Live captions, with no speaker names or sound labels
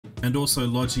And also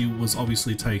Logi was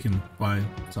obviously taken by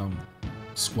some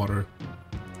squatter.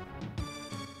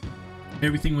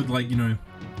 Everything with like, you know,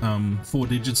 4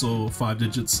 digits or 5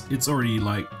 digits, it's already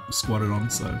like squatted on,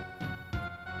 so.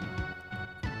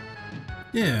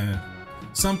 Yeah.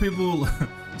 Some people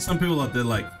out there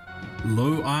like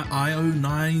low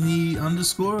IO90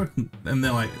 underscore, and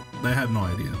they're like, they have no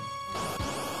idea.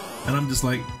 And I'm just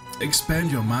like,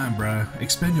 expand your mind, bruh.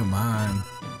 Expand your mind.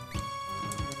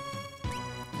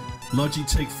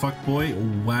 Logitech fuckboy.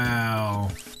 Wow.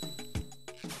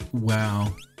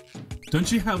 Wow. Don't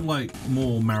you have like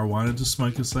more marijuana to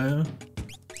smoke, Aseo?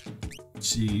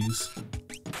 Jeez.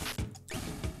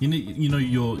 You know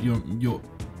your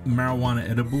marijuana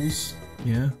edibles,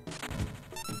 yeah?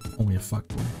 Only a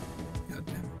fuckboy. God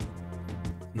damn it.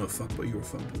 No fuckboy, you're a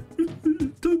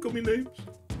fuckboy. Don't call me names.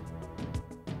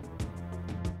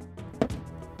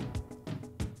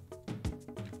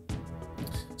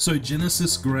 So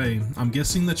Genesis Grey, I'm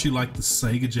guessing that you like the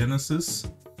Sega Genesis.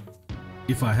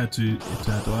 If I had to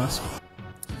ask.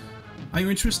 Are you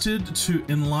interested to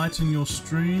enlighten your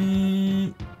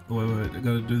stream? Oh, wait, I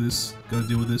gotta do this. Gotta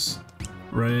deal with this.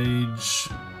 Rage.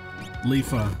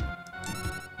 Leafer.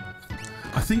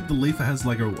 I think the Leafer has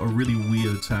like a really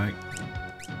weird attack.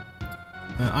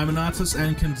 I'm an artist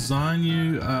and can design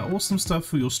you awesome stuff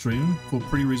for your stream for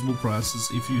pretty reasonable prices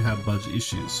if you have budget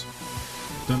issues.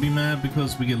 Don't be mad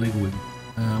because we get legal with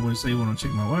when you say you want to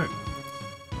check my work.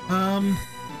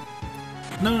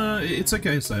 No, it's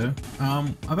okay, so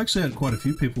I've actually had quite a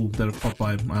few people that have popped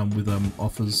by with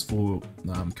offers for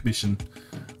commission.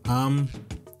 I'm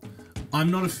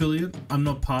not affiliate, I'm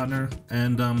not partner,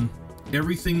 and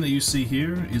everything that you see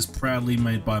here is proudly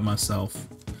made by myself.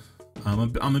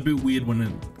 I'm a bit weird when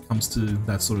it comes to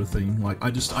that sort of thing. Like I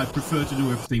prefer to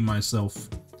do everything myself,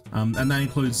 and that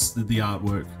includes the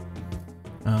artwork.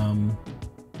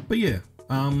 But yeah,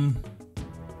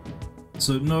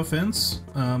 so no offense.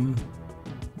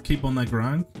 Keep on that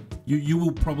grind. You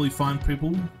will probably find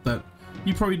people that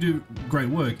you probably do great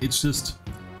work. It's just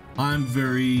I'm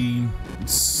very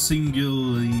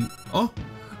singularly. Oh,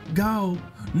 Gao,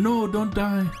 no, don't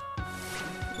die.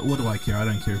 What do I care? I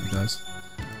don't care if he does.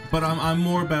 But I'm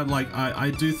more about like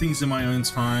I do things in my own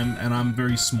time, and I'm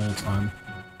very small time.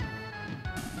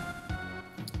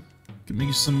 Can make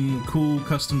you some cool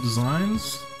custom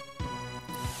designs.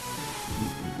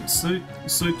 So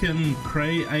can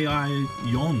Cray AI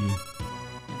Yon.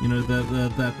 You know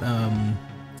that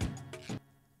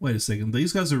wait a second,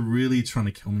 these guys are really trying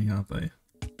to kill me, aren't they?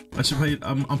 I should pay.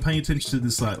 I'm paying attention to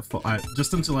this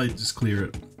just until I just clear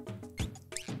it.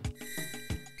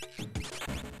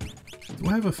 Do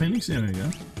I have a Phoenix? Yeah, there we go.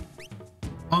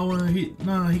 Oh,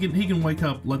 he can wake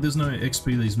up. Like there's no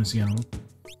XP that he's missing out on.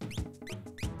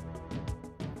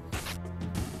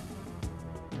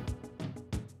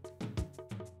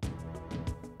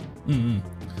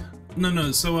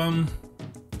 No, so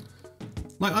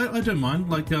like I don't mind,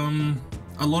 like a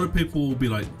lot of people will be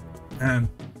like,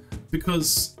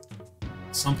 because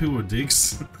some people are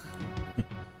dicks.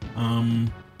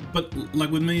 But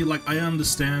like with me, like I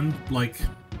understand, like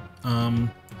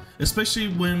especially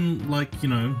when, like, you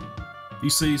know, you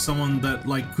see someone that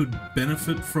like could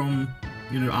benefit from,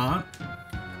 you know, art,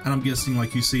 and I'm guessing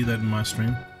like you see that in my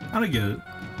stream, and I get it.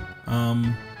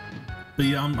 But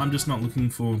yeah, I'm just not looking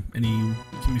for any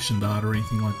commissioned art or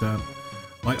anything like that.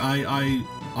 Like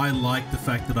I like the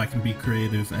fact that I can be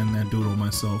creative and do it all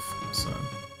myself. So,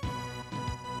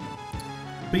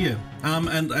 but yeah,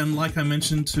 and like I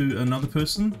mentioned to another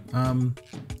person,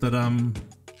 that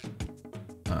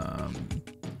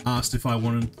asked if I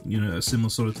wanted, you know, a similar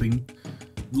sort of thing.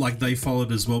 Like they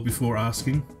followed as well before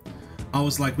asking. I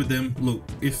was like with them, look,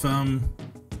 if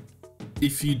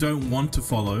you don't want to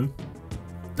follow,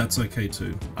 that's okay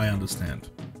too. I understand.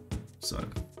 So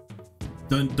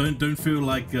don't feel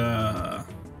like oh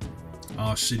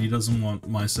shit, he doesn't want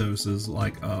my services,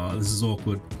 like this is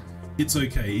awkward. It's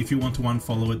okay if you want to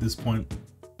unfollow at this point.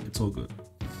 It's all good.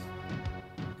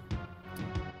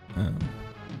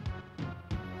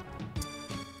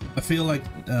 I feel like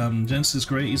Genesis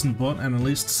Grey isn't bot and at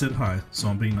least said hi, so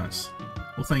I'm being nice.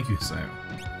 Well, thank you, Hiseo.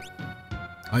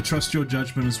 I trust your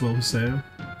judgment as well, Hiseo.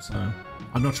 So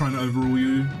I'm not trying to overrule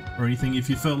you or anything. If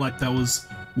you felt like that was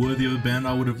worthy of a ban,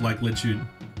 I would have like let you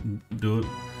do it.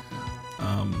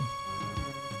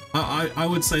 I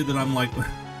would say that I'm like,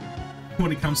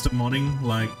 when it comes to modding,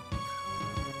 like,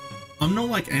 I'm not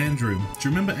like Andrew. Do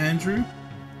you remember Andrew?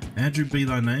 Andrew Be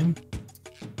Thy Name?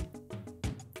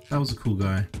 That was a cool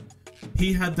guy.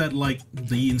 He had that, like,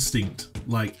 the instinct.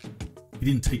 Like, he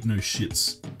didn't take no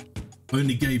shits.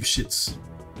 Only gave shits.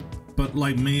 But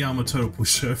like me, I'm a total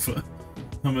pushover.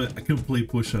 I'm a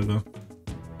complete pushover.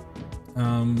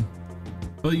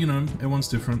 But you know, everyone's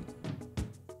different.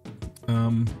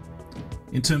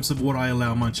 In terms of what I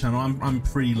allow my channel, I'm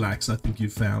pretty lax, I think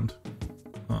you've found.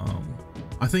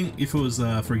 I think if it was,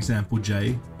 for example,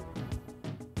 Jay,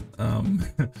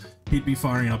 he'd be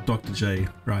firing up Dr. J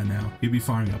right now. He'd be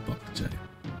firing up Dr. J.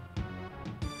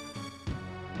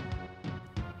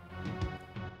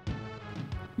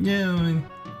 Yeah, I mean,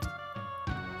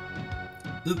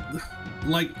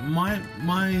 like my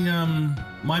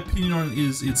opinion on it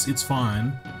is it's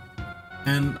fine,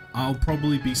 and I'll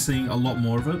probably be seeing a lot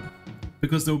more of it,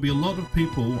 because there will be a lot of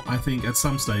people, I think, at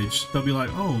some stage they'll be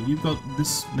like, oh, you've got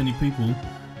this many people,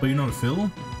 but you're not a fill.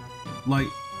 Like,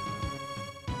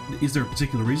 is there a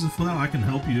particular reason for that? I can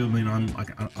help you. I mean, I'm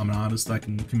an artist. I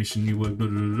can commission you work. Blah,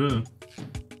 blah, blah, blah.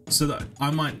 So that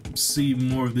I might see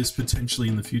more of this potentially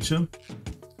in the future.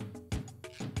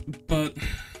 But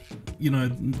you know,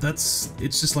 it's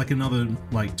just like another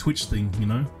like Twitch thing, you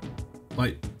know.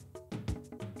 Like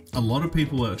a lot of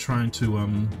people are trying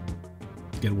to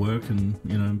get work and,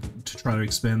 you know, to try to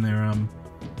expand their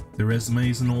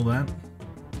resumes and all that.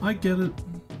 I get it.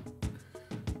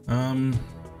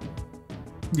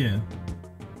 Yeah,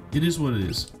 it is what it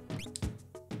is.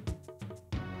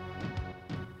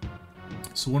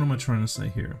 So what am I trying to say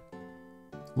here?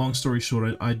 Long story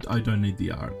short, I don't need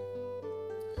the art.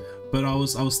 But I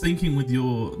was thinking with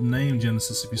your name,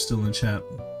 Genesis, if you're still in the chat,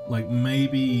 like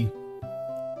maybe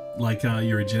like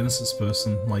you're a Genesis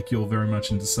person, like you're very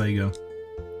much into Sega.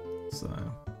 So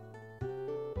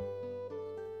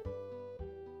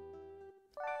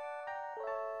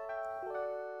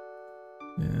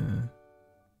yeah.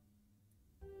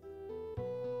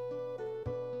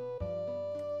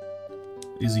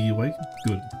 Is he awake?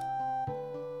 Good.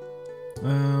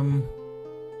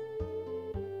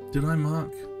 Did I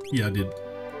mark? Yeah, I did.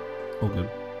 All good.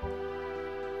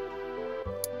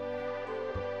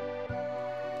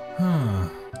 Huh.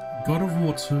 God of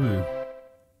War 2.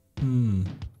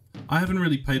 I haven't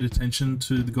really paid attention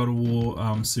to the God of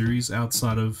War series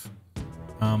outside of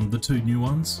the two new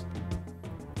ones,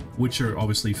 which are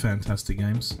obviously fantastic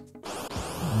games.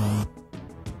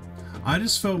 I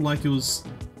just felt like it was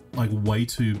like way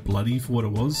too bloody for what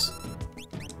it was.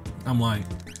 I'm like,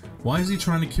 why is he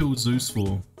trying to kill Zeus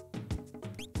for?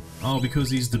 Oh, because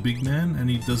he's the big man and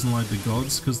he doesn't like the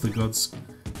gods, because the gods...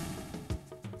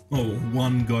 Oh,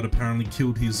 one god apparently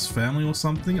killed his family or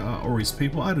something, or his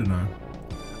people, I don't know.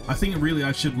 I think really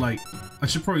I should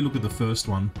probably look at the first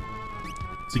one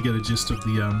to get a gist of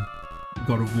the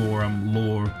God of War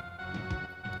lore.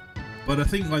 But I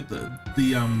think like I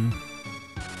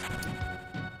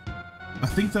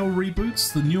think they were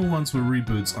reboots. The newer ones were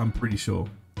reboots, I'm pretty sure.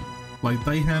 Like,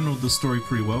 they handled the story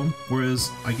pretty well, whereas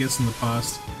I guess in the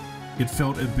past it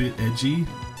felt a bit edgy,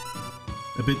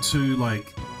 a bit too,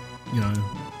 like, you know,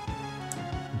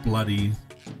 bloody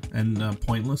and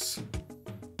pointless.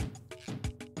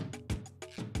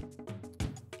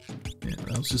 Yeah,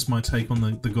 that was just my take on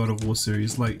the God of War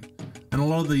series. Like, and a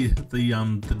lot of the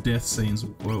death scenes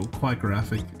were quite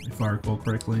graphic, if I recall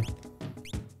correctly.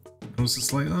 I was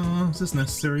just like, oh, is this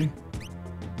necessary?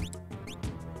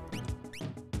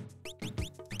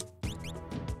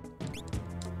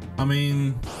 I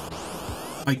mean,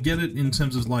 I get it in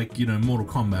terms of, like, you know, Mortal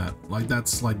Kombat. Like,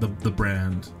 that's like the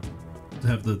brand to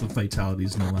have the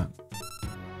fatalities and all that.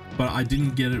 But I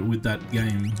didn't get it with that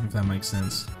game, if that makes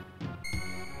sense.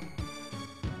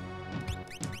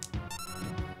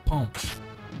 Punch.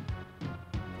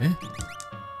 Eh?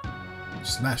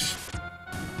 Slash.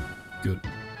 Good.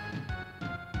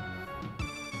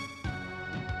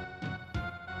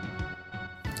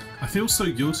 I feel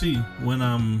so guilty when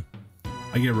I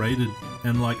get raided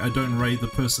and like I don't raid the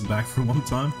person back for a long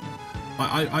time.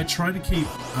 I try to keep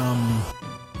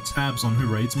tabs on who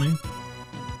raids me,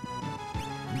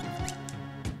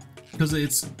 because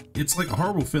it's like a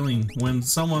horrible feeling when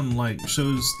someone like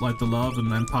shows like the love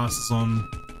and passes on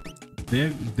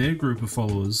their group of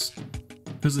followers,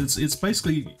 because it's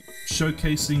basically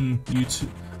showcasing you to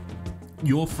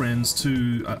your friends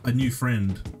to a new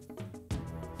friend.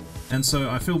 And so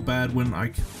I feel bad when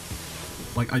I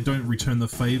don't return the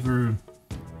favor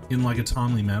in like a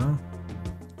timely manner.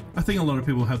 I think a lot of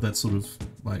people have that sort of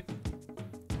like,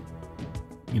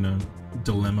 you know,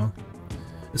 dilemma.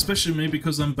 Especially me,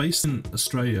 because I'm based in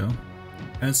Australia,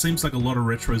 and it seems like a lot of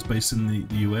retro is based in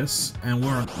the US, and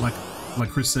we're on, like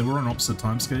Chris said, we're on opposite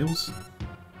timescales.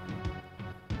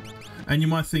 And you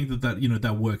might think that you know,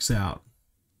 that works out.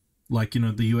 Like, you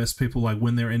know, the US people, like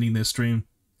when they're ending their stream,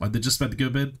 like they're just about to go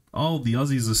to bed, oh, the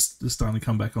Aussies are starting to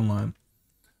come back online.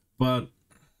 But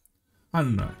I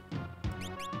don't know.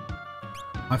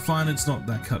 I find it's not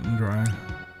that cut and dry.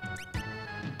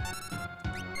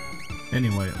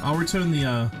 Anyway, I'll return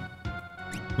the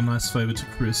nice favor to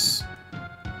Chris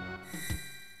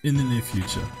in the near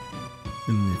future.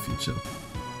 In the near future.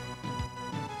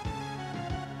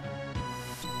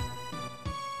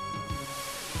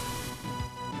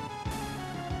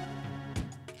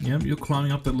 Yep, you're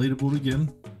climbing up that leaderboard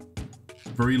again.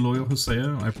 Very loyal,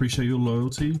 Hosea. I appreciate your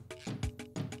loyalty.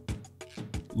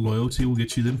 Loyalty will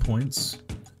get you them points.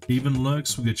 Even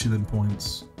lurks will get you them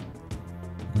points.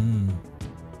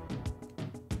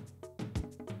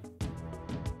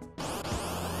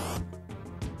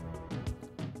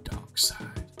 Dark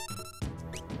side.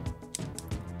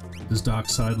 Does Dark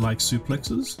Side like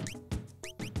suplexes?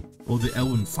 Or the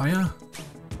Elven Fire?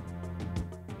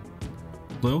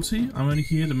 Loyalty? I'm only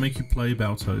here to make you play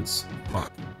Battletoads.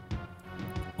 Fuck.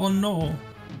 Oh no!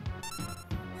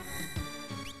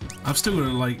 I've still got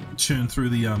to like churn through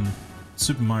the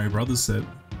Super Mario Brothers set.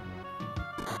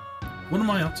 What am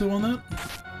I up to on that?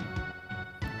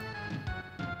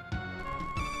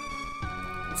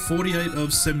 48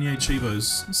 of 78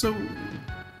 Chivos. So,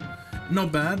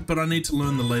 not bad, but I need to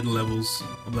learn the later levels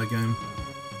of that game.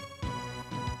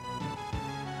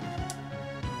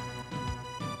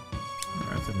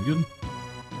 Alright, I think we're good.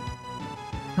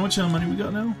 How much money we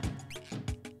got now?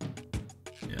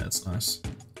 Yeah, that's nice.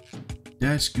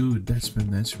 That's good. That's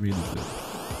really good.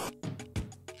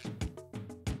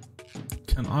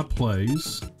 Can I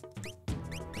please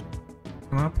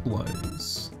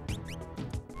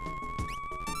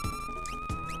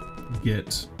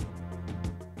get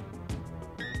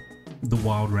the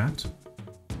wild rat?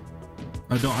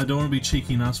 I don't want to be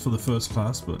cheeky and ask for the first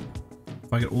class, but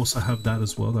if I could also have that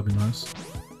as well, that'd be nice.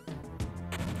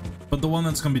 But the one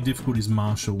that's gonna be difficult is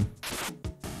Marshall.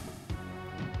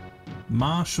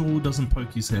 Marshall doesn't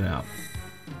poke his head out.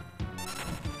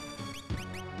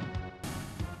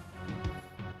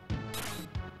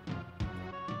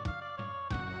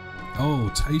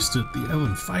 Oh, taste it, the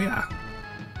Elven Fire.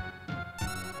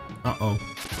 Uh-oh.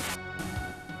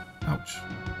 Ouch.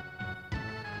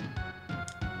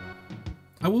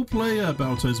 I will play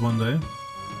Battletoads one day.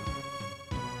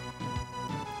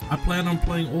 I plan on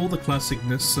playing all the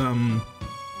classicness,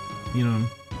 you know,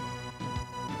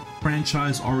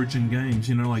 franchise origin games,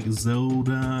 you know, like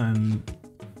Zelda and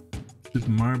Super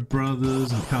Mario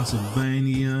Brothers and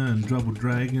Castlevania and Double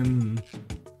Dragon.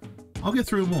 I'll get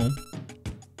through them all.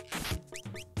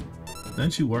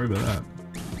 Don't you worry about that.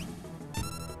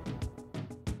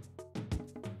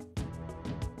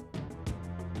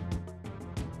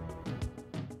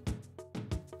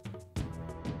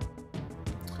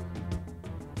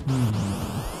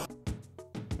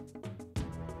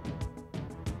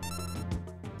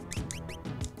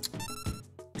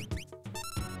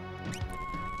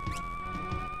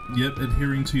 Yep,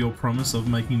 adhering to your promise of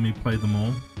making me play them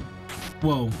all.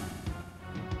 Well,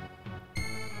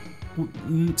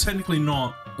 technically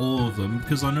not all of them,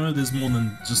 because I know there's more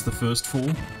than just the first four.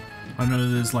 I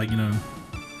know there's like, you know,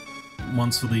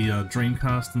 ones for the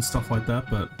Dreamcast and stuff like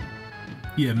that, but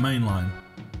yeah, mainline.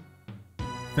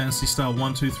 Phantasy Star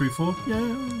 1, 2, 3, 4,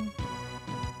 yeah.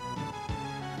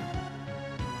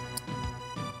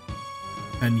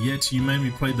 And yet you made me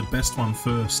play the best one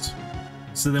first.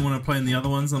 So then when I play in the other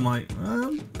ones, I'm like,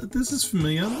 this is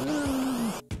familiar.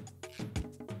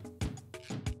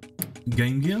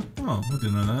 Game Gear? Oh, I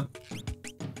didn't know that.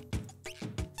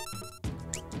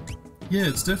 Yeah,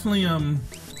 it's definitely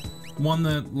one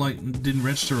that like didn't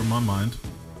register in my mind.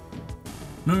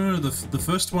 No, the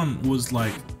first one was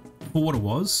like, for what it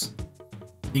was,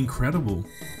 incredible.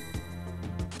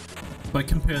 But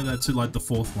compare that to like the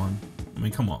fourth one. I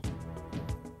mean, come on.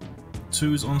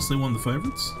 2 is honestly one of the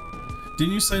favorites.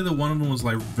 Didn't you say that one of them was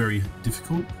like very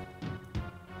difficult?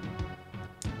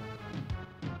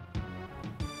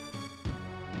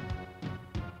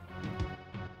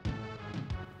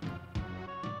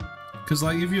 Because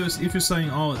like if you're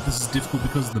saying, oh, this is difficult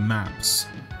because of the maps,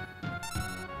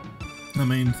 I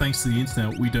mean, thanks to the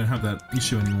internet, we don't have that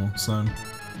issue anymore. So,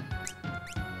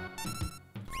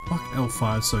 fuck,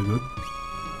 L5 is so good.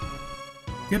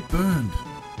 Get burned.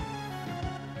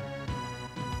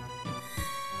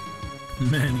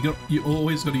 Man, you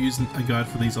always got to use a guide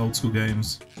for these old school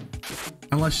games,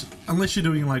 unless you're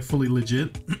doing like fully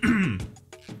legit.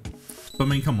 But I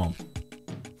mean, come on,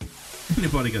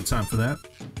 anybody got time for that?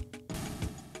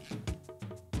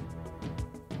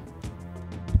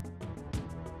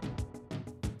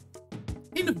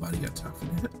 Ain't nobody got time for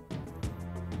that.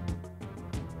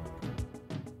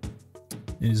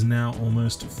 It is now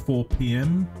almost 4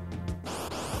 PM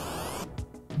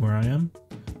where I am.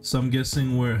 So I'm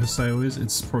guessing where Haseo is,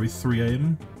 it's probably 3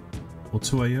 AM Or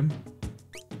 2 a.m.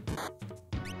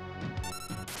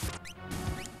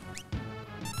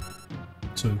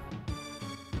 Two.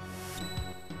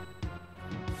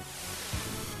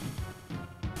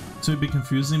 It's a bit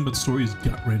confusing, but story is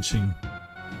gut-wrenching.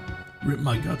 Rip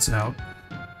my guts out.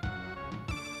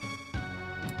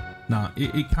 Nah,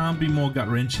 it can't be more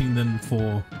gut-wrenching than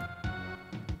for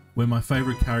where my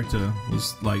favorite character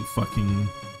was like fucking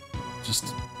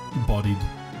just bodied.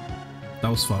 That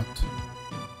was fucked.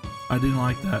 I didn't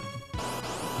like that.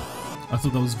 I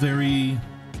thought that was very,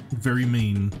 very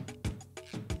mean.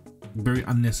 Very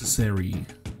unnecessary.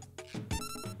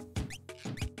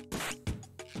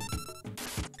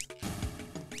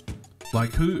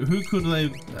 Like, who could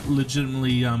they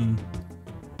legitimately, oh,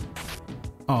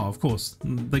 of course.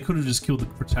 They could have just killed the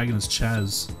protagonist,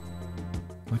 Chaz.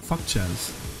 Like, fuck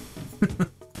Chaz.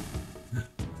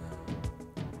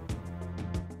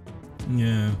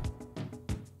 Yeah.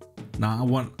 Nah, I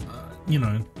want, you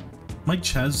know, make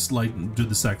Chaz, like, do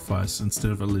the sacrifice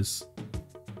instead of Alice.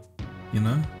 You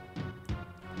know?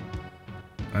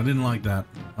 I didn't like that.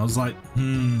 I was like,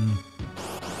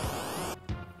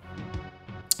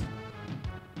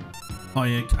 Oh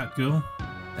yeah, Catgirl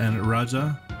and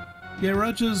Raja. Yeah,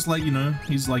 Raja's like, you know,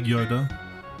 he's like Yoda.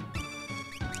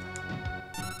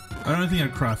 I don't think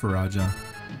I'd cry for Raja.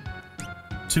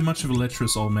 Too much of a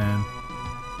lecherous old man.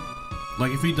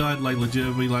 Like, if he died, like, legit,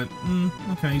 I'd be like,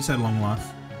 okay, he's had a long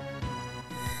life.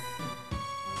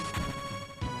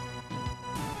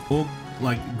 Or,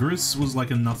 like, Gris was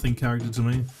like a nothing character to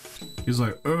me. He's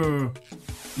like, oh,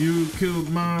 you killed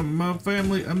my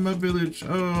family and my village,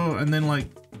 oh, and then, like,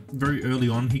 very early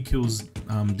on, he kills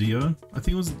Dio. I think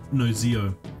it was, no,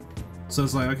 Zio. So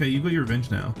it's like, okay, you got your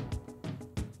revenge now.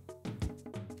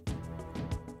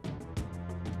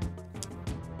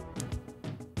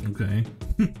 Okay.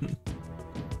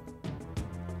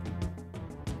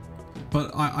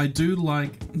 But I do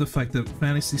like the fact that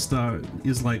Phantasy Star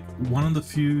is like one of the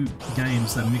few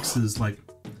games that mixes like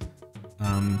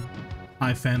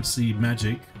high fantasy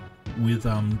magic with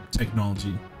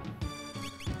technology.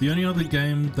 The only other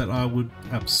game that I would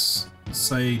perhaps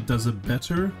say does it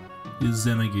better is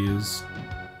Xenogears.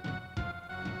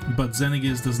 But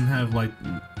Xenogears doesn't have like...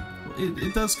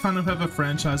 It does kind of have a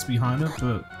franchise behind it,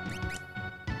 but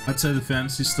I'd say the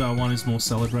Phantasy Star one is more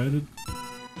celebrated.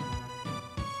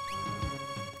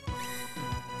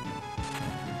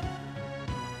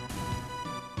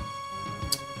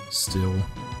 Still.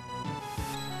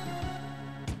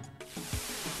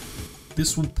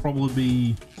 This will probably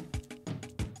be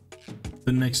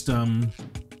the next game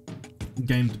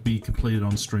to be completed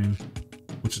on stream,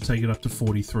 which will take it up to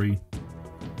 43.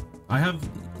 I have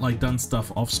like done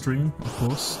stuff off stream, of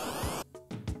course,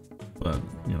 but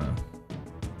you know.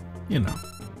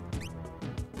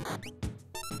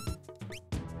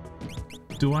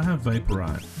 Do I have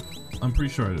Vaporite? I'm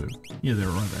pretty sure I do. Yeah, they're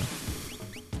right there.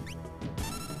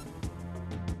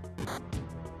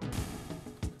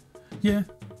 Yeah.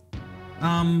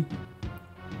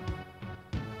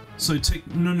 So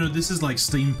no, this is like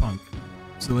steampunk.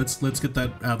 So let's get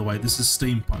that out of the way. This is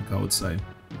steampunk, I would say.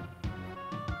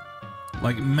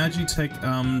 Like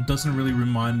Magitech doesn't really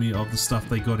remind me of the stuff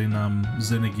they got in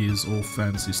Xenogears or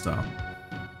Phantasy Star.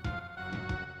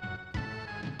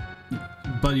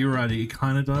 But you're right, it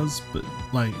kind of does, but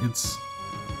like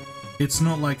it's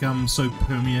not like so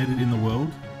permeated in the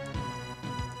world.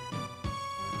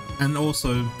 And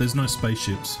also, there's no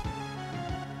spaceships.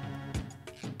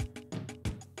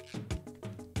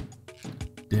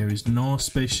 There is no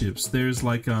spaceships. There's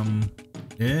like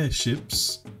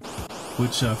airships,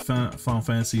 which Final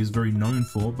Fantasy is very known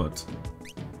for, but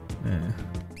yeah.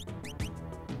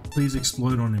 Please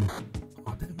explode on him.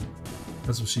 Oh damn.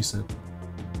 That's what she said.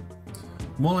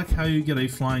 More like how you get a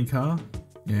flying car.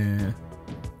 Yeah.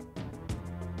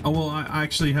 Oh well, I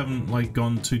actually haven't like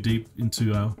gone too deep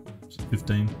into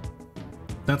 15.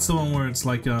 That's the one where it's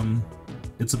like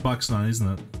it's a Bucks night,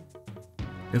 isn't it?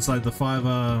 It's like the five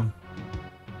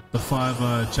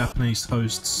Japanese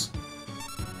hosts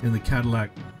in the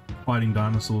Cadillac fighting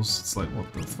dinosaurs. It's like,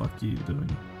 what the fuck are you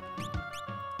doing?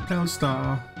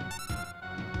 Hellstar.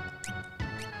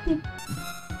 Boop.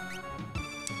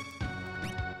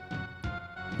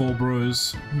 Four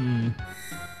bros.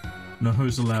 No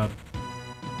hoes allowed.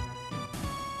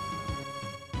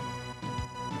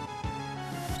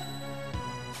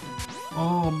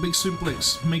 Oh, big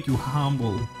suplex, make you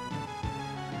humble.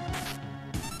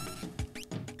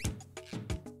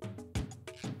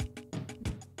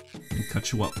 And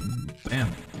cut you up. Bam.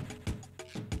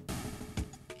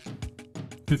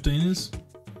 15 is?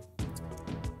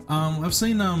 I've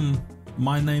seen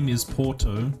My Name is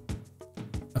Porto,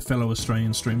 a fellow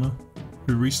Australian streamer.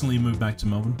 who recently moved back to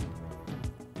Melbourne.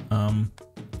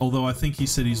 Although I think he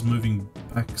said he's moving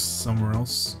back somewhere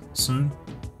else soon.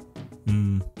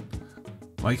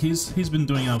 Like he's been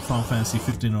doing Final Fantasy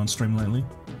 15 on stream lately.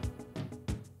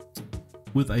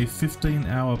 With a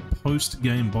 15-hour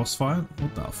post-game boss fight?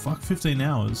 What the fuck? 15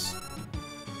 hours?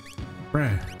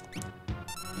 Bruh.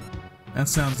 That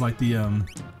sounds like the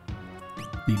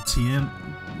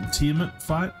Tiamat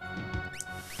fight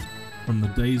from the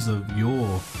days of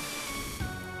yore.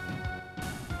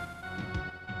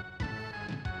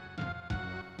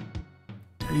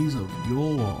 Days of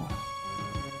yore.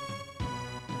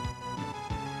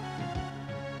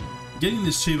 Getting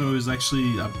this Chivo is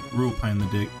actually a real pain in the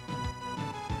dick.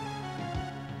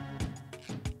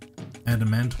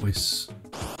 Adamantoise.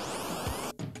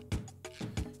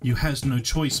 You has no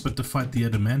choice but to fight the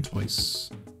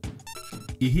Adamantoise.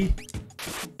 Ehe.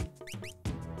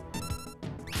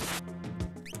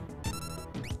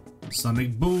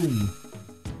 Sonic Boom.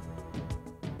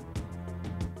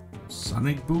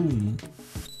 Sonic Boom.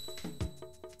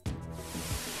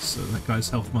 So that guy's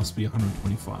health must be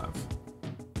 125.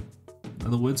 In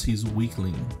other words, he's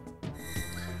weakling.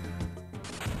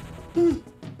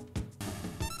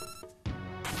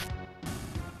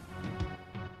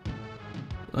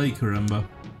 Ay caramba.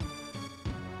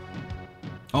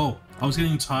 Oh, I was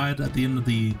getting tired at the end of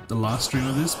the last stream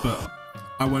of this, but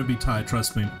I won't be tired,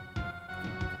 trust me.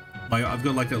 Like, I've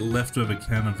got like a leftover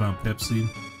can of Pepsi.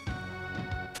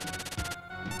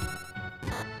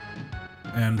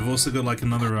 And I've also got like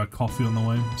another coffee on the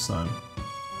way, so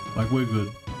like we're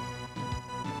good.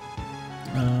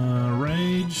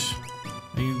 Rage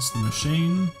against the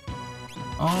machine.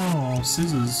 Oh,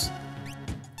 scissors.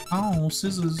 Oh,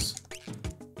 scissors.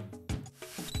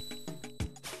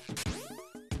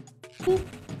 Whoop.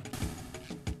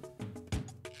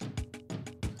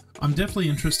 I'm definitely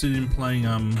interested in playing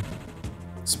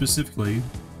specifically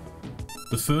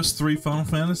the first 3 Final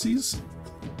Fantasies,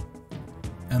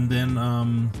 and then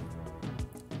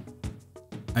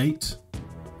 8,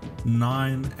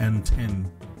 9, and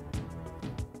 10,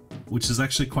 which is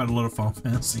actually quite a lot of Final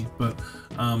Fantasy. But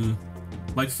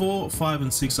like 4, 5,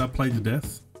 and 6 I played to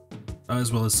death,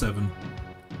 as well as 7.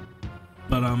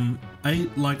 But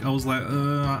 8, like I was like,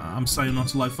 I'm saying not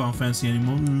to like Final Fantasy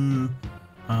anymore.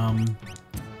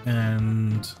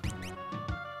 And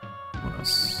what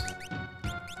else?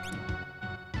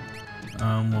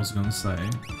 What was I gonna say?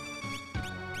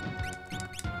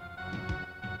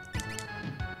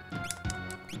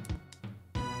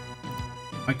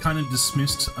 I kind of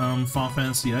dismissed Final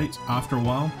Fantasy 8 after a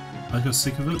while. I got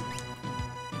sick of it.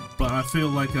 But I feel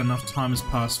like enough time has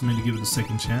passed for me to give it a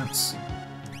second chance.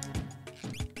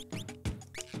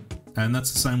 And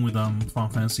that's the same with Final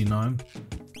Fantasy 9.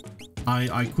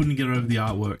 I couldn't get over the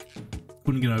artwork.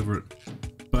 Couldn't get over it.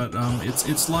 But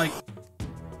it's like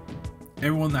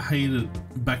everyone that hated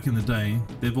it back in the day,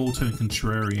 they've all turned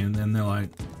contrarian and they're like,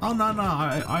 oh no,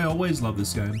 I always loved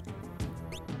this game.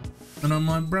 And I'm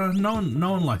like, bro, no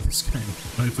one liked this game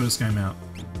when it first came out.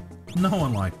 No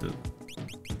one liked it.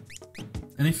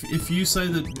 And if you say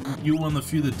that you're one of the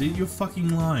few that did, you're fucking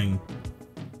lying.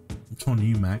 I'm telling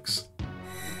you, Max.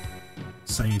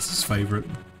 Saying it's his favorite.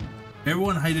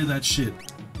 Everyone hated that shit.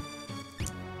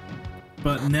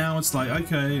 But now it's like,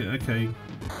 okay.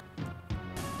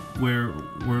 We're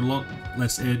a lot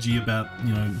less edgy about,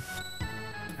 you know,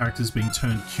 characters being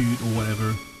turned cute or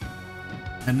whatever.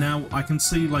 And now I can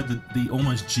see like the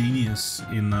almost genius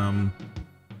in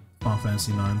Final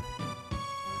Fantasy 9.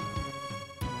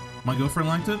 My girlfriend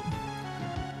liked it.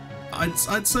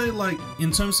 I'd say like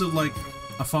in terms of like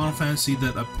a Final Fantasy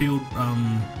that appealed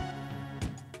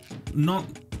not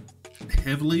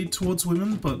heavily towards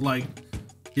women, but like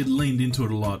it leaned into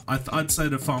it a lot. I'd say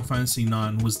that Final Fantasy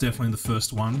 9 was definitely the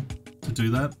first one to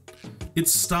do that. It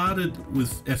started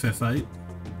with FF8,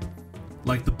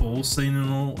 like the ball scene and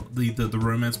all, the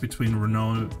romance between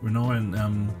Renault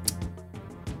and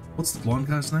what's the blonde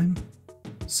guy's name?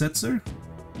 Setzer?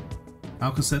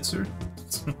 Alka-Setzer?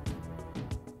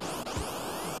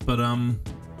 But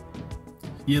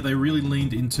yeah, they really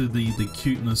leaned into the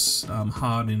cuteness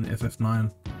hard in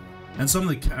FF9. And some of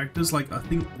the characters, like I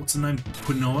think, what's the name?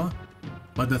 Quinoa?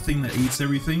 Like the thing that eats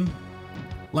everything.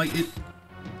 Like it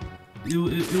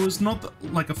was not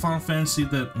like a Final Fantasy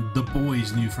that the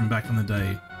boys knew from back in the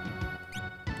day.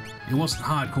 It wasn't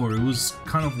hardcore, it was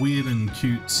kind of weird and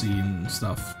cutesy and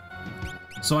stuff.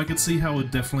 So I could see how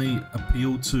it definitely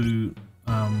appealed to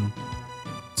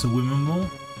women more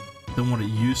than what it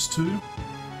used to.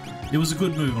 It was a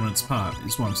good move on its part,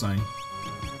 is what I'm saying.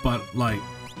 But like,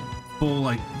 for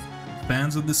like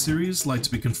fans of the series, like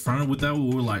to be confronted with that,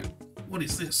 we were like, what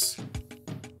is this?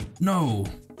 No!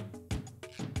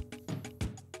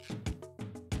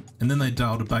 And then they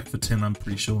dialed it back for 10, I'm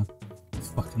pretty sure.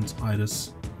 Fucking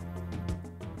Titus.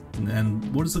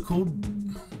 And what is it called?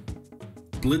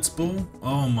 Blitzball?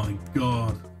 Oh my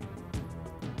god.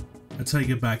 I take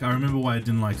it back. I remember why I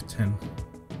didn't like 10.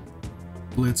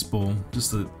 Blitzball.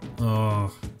 Just the...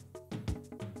 Oh.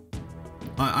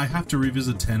 I have to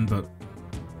revisit 10, but...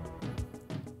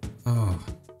 Oh.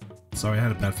 Sorry, I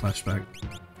had a bad flashback.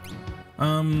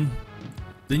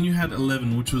 Then you had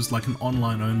 11, which was like an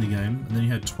online-only game, and then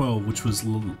you had 12, which was...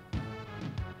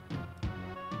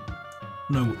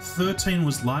 No, 13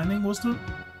 was Lightning, wasn't it?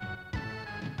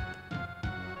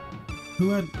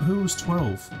 Who was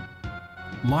 12?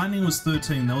 Lightning was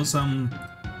 13, that was,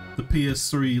 the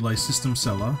PS3, like, system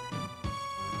seller.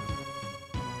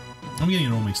 I'm getting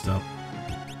it all mixed up.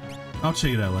 I'll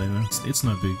check it out later, it's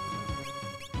no big.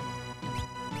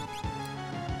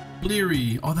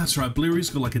 Bleary! Oh, that's right, Bleary's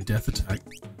got like a death attack.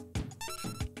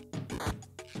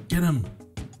 Get him!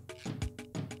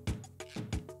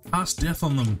 Cast death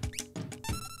on them!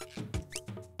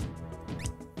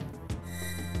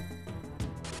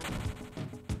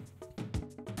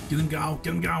 Get him, Gal!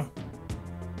 Get him, Gal!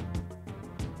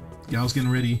 Gal's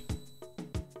getting ready.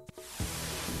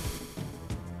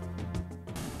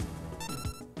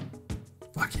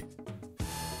 Fuck it.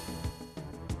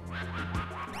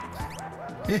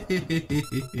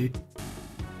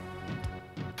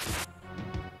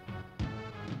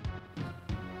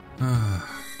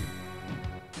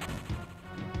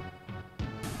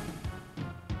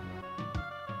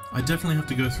 I definitely have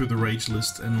to go through the rage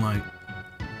list and like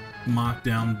mark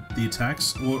down the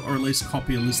attacks, or at least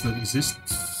copy a list that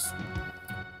exists.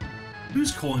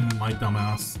 Who's calling me my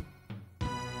dumbass?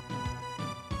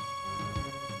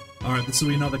 Alright, this will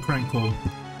be another crank call.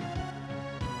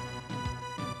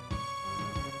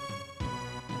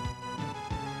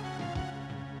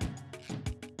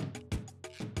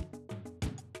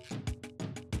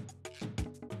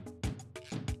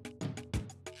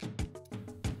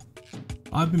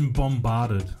 I've been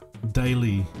bombarded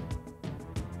daily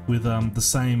with the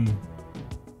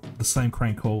same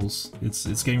crank calls.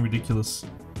 It's getting ridiculous.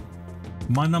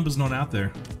 My number's not out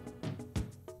there.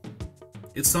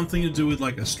 It's something to do with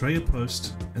like Australia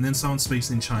Post, and then someone speaks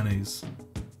in Chinese.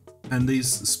 And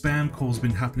these spam calls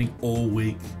been happening all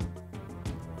week.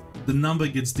 The number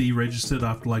gets deregistered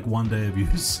after like 1 day of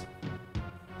use.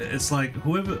 It's like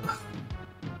whoever...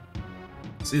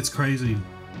 It's crazy.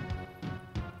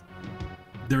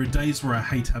 There are days where I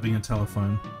hate having a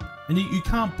telephone. And you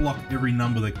can't block every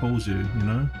number that calls you, you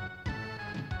know?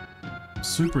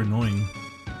 Super annoying.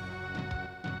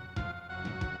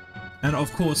 And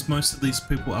of course, most of these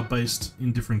people are based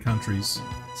in different countries,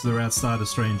 so they're outside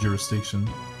Australian jurisdiction.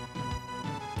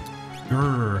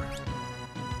 Grrr.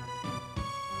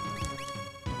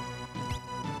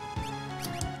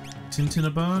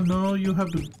 Tintinabar, no, you have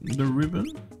the ribbon,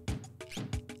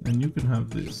 and you can have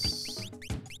this.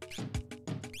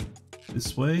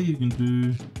 This way you can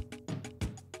do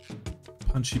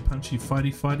punchy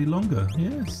fighty longer.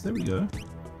 Yes, there we go.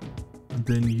 And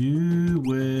then you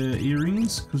wear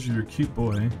earrings because you're a cute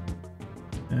boy,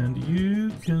 and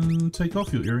you can take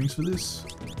off your earrings for this.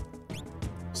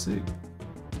 Sick.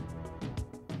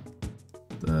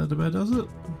 That about does it.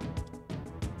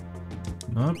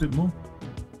 No, a bit more.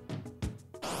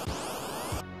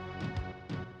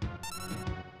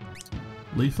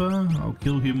 Leafer, I'll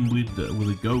kill him with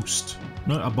a ghost.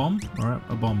 No, a bomb? Alright,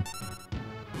 a bomb.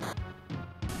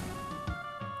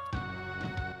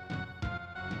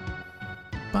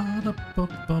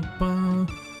 Ba-da-ba-ba-ba.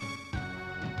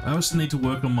 I also need to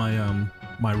work on my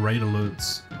my raid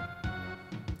alerts,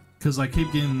 because I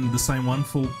keep getting the same one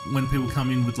for when people come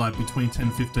in with like between 10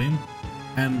 and 15,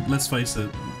 and let's face it,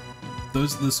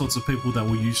 those are the sorts of people that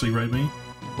will usually raid me.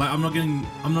 Like I'm not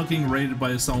getting raided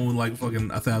by someone with like fucking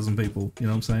 1,000 people, you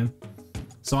know what I'm saying?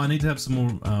 So I need to have some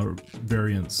more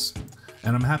variants,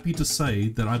 and I'm happy to say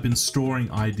that I've been storing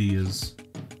ideas.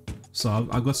 So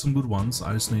I've got some good ones.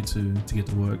 I just need to get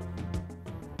to work.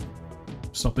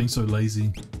 Stop being so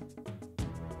lazy.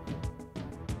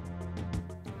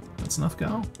 That's enough,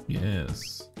 gal?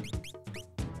 Yes.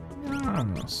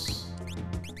 Yes.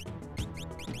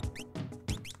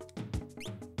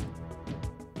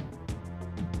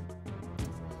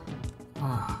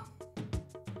 Ah.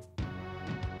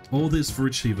 All this for a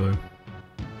Chivo.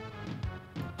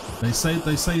 They say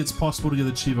it's possible to get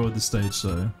a Chivo at this stage,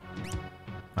 so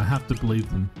I have to believe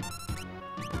them.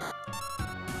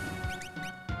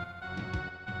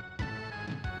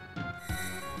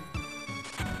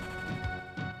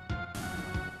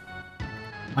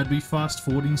 I'd be fast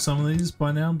forwarding some of these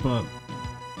by now, but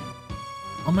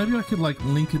Or maybe I could like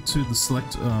link it to the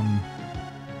select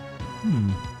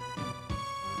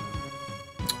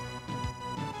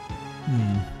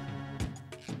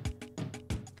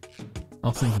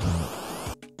I'll think about it.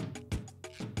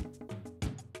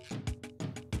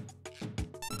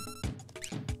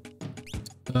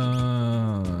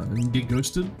 Get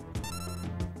ghosted.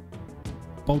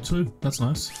 Bolt 2, that's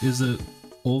nice. Is it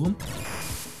all of them?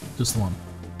 Just the one.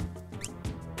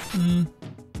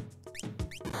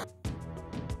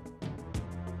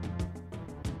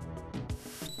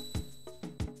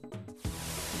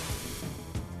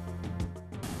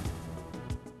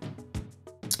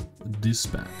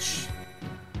 Dispatch.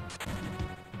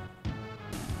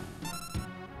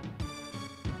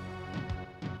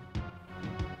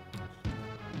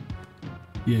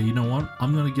 Yeah, you know what?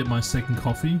 I'm gonna get my second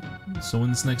coffee, so when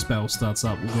this next battle starts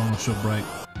up, we'll go on a short break.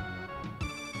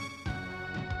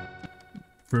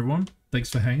 For everyone, thanks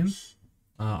for hanging.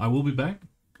 I will be back.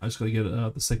 I just gotta get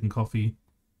the second coffee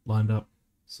lined up,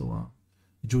 so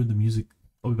enjoy the music.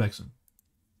 I'll be back soon.